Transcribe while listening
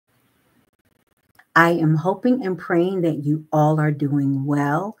I am hoping and praying that you all are doing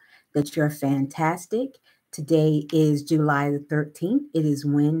well, that you're fantastic. Today is July the 13th. It is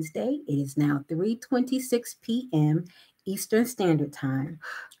Wednesday. It is now 3:26 p.m. Eastern Standard Time.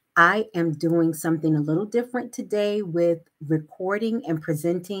 I am doing something a little different today with recording and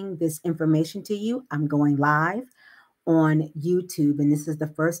presenting this information to you. I'm going live on YouTube, and this is the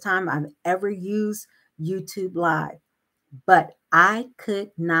first time I've ever used YouTube Live, but I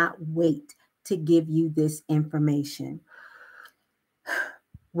could not wait to give you this information.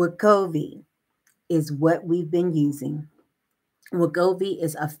 Wegovy is what we've been using. Wegovy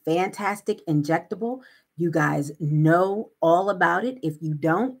is a fantastic injectable. You guys know all about it. If you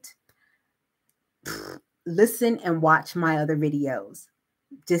don't, listen and watch my other videos.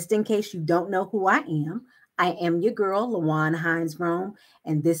 Just in case you don't know who I am your girl, Lawan Hines-Rome,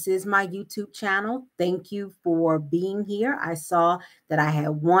 and this is my YouTube channel. Thank you for being here. I saw that I had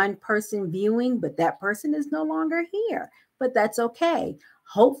one person viewing, but that person is no longer here. But that's okay.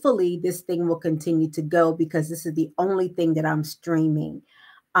 Hopefully, this thing will continue to go because this is the only thing that I'm streaming.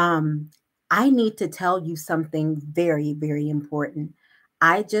 Um, I need to tell you something very, very important.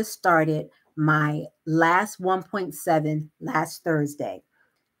 I just started my last 1.7 last Thursday.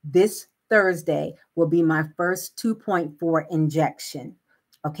 This Thursday will be my first 2.4 injection.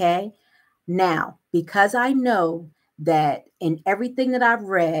 Okay. Now, because I know that in everything that I've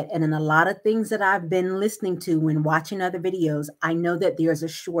read and in a lot of things that I've been listening to and watching other videos, I know that there's a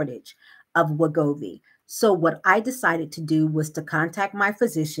shortage of Wegovy. So, what I decided to do was to contact my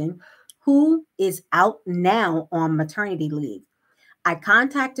physician who is out now on maternity leave. I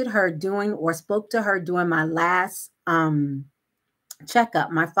contacted her doing or spoke to her during my last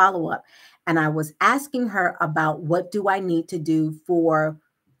checkup, my follow up, and I was asking her about what do I need to do for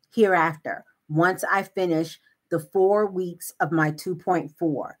hereafter once I finish the 4 weeks of my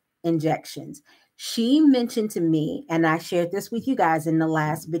 2.4 injections. She mentioned to me, and I shared this with you guys in the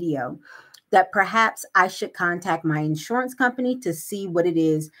last video, that perhaps I should contact my insurance company to see what it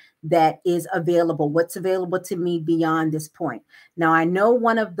is that is available, what's available to me beyond this point. Now, I know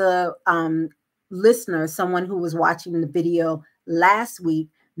one of the listeners, someone who was watching the video last week,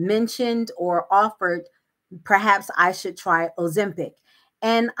 mentioned or offered perhaps I should try Ozempic.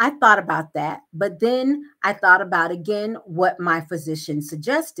 And I thought about that, but then I thought about again what my physician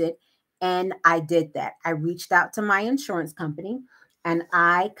suggested, and I did that. I reached out to my insurance company and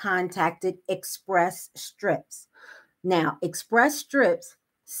I contacted Express Strips. Now, Express Strips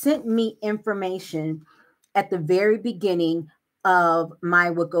sent me information at the very beginning of my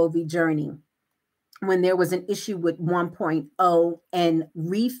Wegovy journey when there was an issue with 1.0 and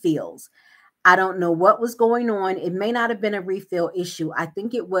refills. I don't know what was going on. It may not have been a refill issue. I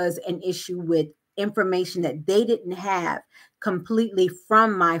think it was an issue with information that they didn't have completely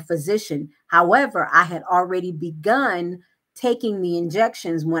from my physician. However, I had already begun taking the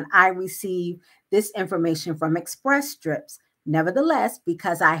injections when I received this information from Express Strips. Nevertheless,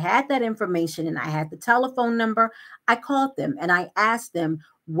 because I had that information and I had the telephone number, I called them and I asked them,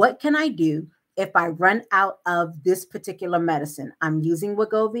 what can I do if I run out of this particular medicine? I'm using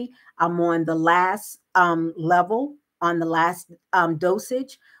Wegovy. I'm on the last level, on the last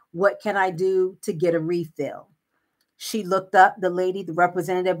dosage. What can I do to get a refill? She looked up, the lady, the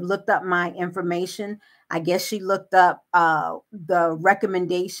representative looked up my information. I guess she looked up the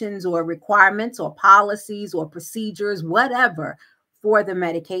recommendations or requirements or policies or procedures, whatever, for the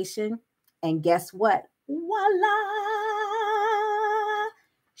medication. And guess what? Voila!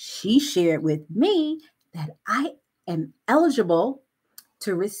 She shared with me that I am eligible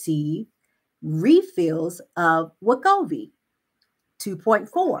to receive refills of Wegovy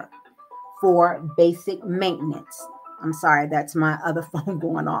 2.4 for basic maintenance. I'm sorry, that's my other phone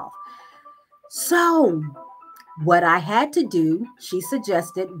going off. So, what I had to do, she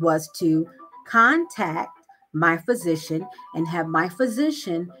suggested, was to contact my physician and have my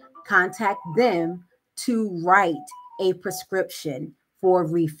physician contact them to write a prescription for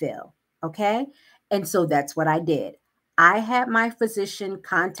refill. Okay. And so that's what I did. I had my physician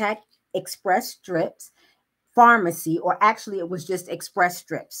contact Express Strips Pharmacy, or actually, it was just Express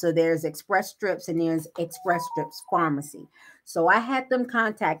Strips. So there's Express Strips and there's Express Strips Pharmacy. So I had them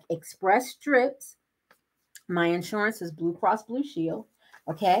contact Express Strips. My insurance is Blue Cross Blue Shield.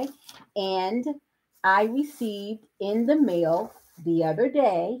 Okay. And I received in the mail the other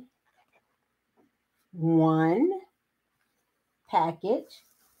day one package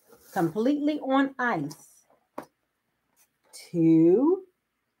completely on ice, two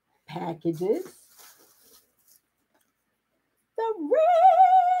packages, the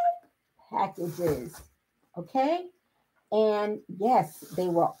red packages. Okay. And yes, they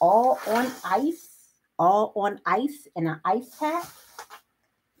were all on ice. all on ice in an ice pack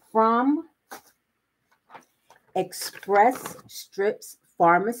from Express Strips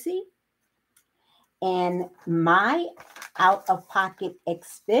Pharmacy. And my out-of-pocket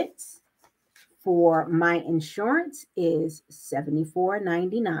expense for my insurance is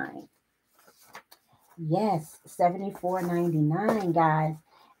 $74.99. Yes, $74.99, guys.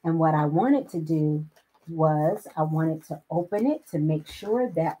 And what I wanted to do was I wanted to open it to make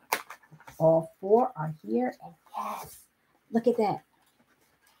sure that all four are here. And yes, look at that.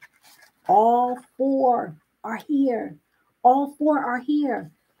 All four are here. All four are here.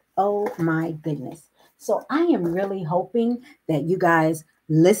 Oh my goodness. So I am really hoping that you guys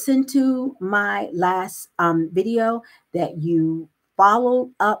listen to my last video, that you follow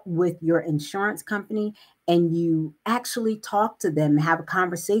up with your insurance company and you actually talk to them, have a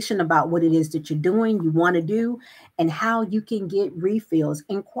conversation about what it is that you're doing, you want to do, and how you can get refills.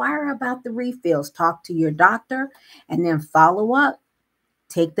 Inquire about the refills, talk to your doctor, and then follow up.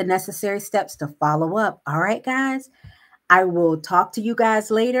 Take the necessary steps to follow up. All right, guys. I will talk to you guys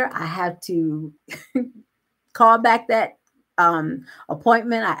later. I have to call back that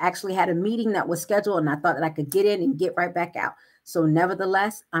appointment. I actually had a meeting that was scheduled and I thought that I could get in and get right back out. So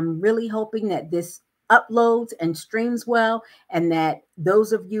nevertheless, I'm really hoping that this uploads and streams well, and that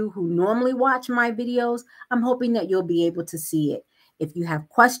those of you who normally watch my videos, I'm hoping that you'll be able to see it. If you have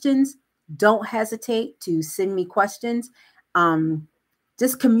questions, don't hesitate to send me questions.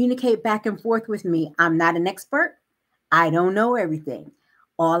 Just communicate back and forth with me. I'm not an expert. I don't know everything.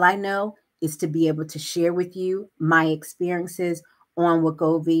 All I know is to be able to share with you my experiences on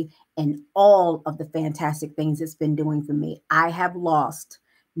Wegovy and all of the fantastic things it's been doing for me. I have lost,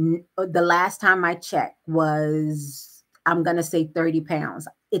 the last time I checked was, I'm going to say 30 pounds.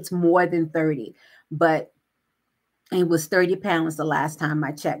 It's more than 30, but it was 30 pounds the last time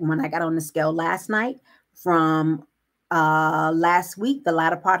I checked. When I got on the scale last night from last week, the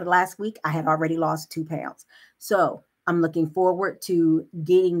latter part of last week, I had already lost 2 pounds. So I'm looking forward to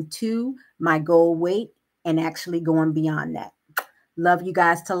getting to my goal weight and actually going beyond that. Love you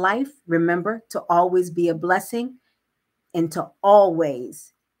guys to life. Remember to always be a blessing and to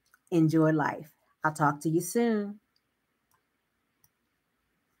always enjoy life. I'll talk to you soon.